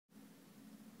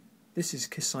This is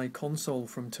Kisai Console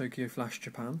from Tokyoflash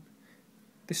Japan.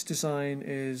 This design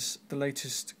is the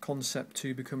latest concept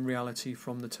to become reality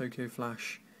from the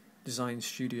Tokyoflash Design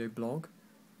Studio Blog.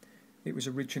 It was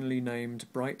originally named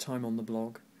Bright Time on the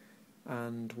blog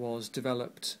and was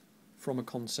developed from a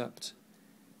concept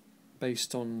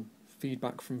based on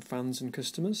feedback from fans and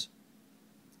customers.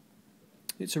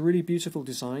 It's a really beautiful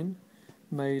design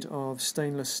made of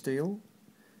stainless steel,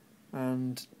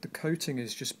 and the coating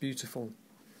is just beautiful.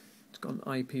 It's got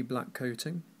an IP black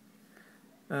coating,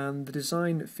 and the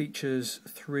design features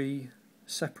 3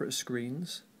 separate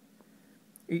screens,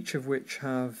 each of which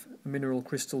have a mineral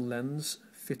crystal lens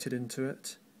fitted into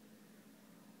it,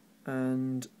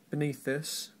 and beneath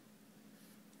this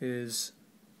is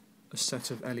a set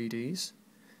of LEDs.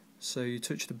 So you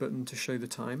touch the button to show the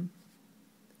time,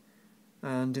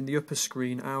 and in the upper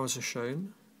screen hours are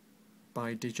shown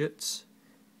by digits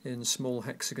in small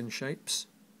hexagon shapes.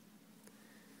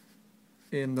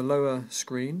 In the lower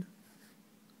screen,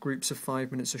 groups of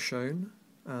 5 minutes are shown,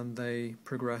 and they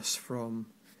progress from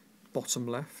bottom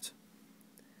left.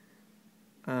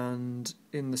 And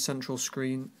in the central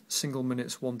screen, single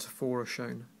minutes 1 to 4 are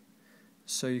shown.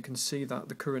 So you can see that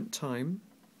the current time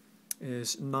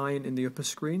is 9 in the upper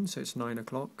screen, so it's 9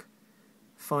 o'clock,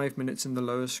 5 minutes in the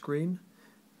lower screen,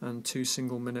 and 2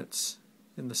 single minutes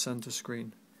in the center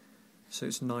screen, so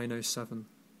it's 9:07.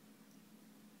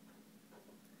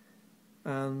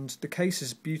 And the case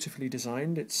is beautifully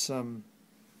designed. It's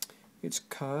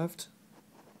curved,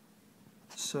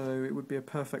 so it would be a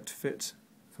perfect fit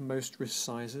for most wrist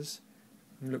sizes.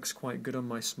 It looks quite good on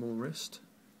my small wrist.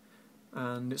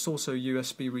 And it's also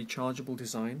USB rechargeable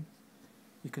design.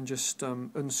 You can just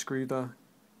unscrew the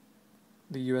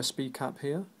USB cap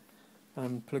here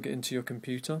and plug it into your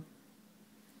computer.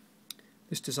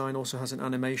 This design also has an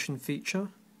animation feature,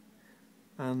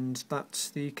 and that's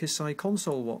the Kisai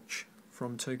Console watch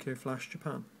from Tokyoflash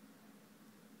Japan.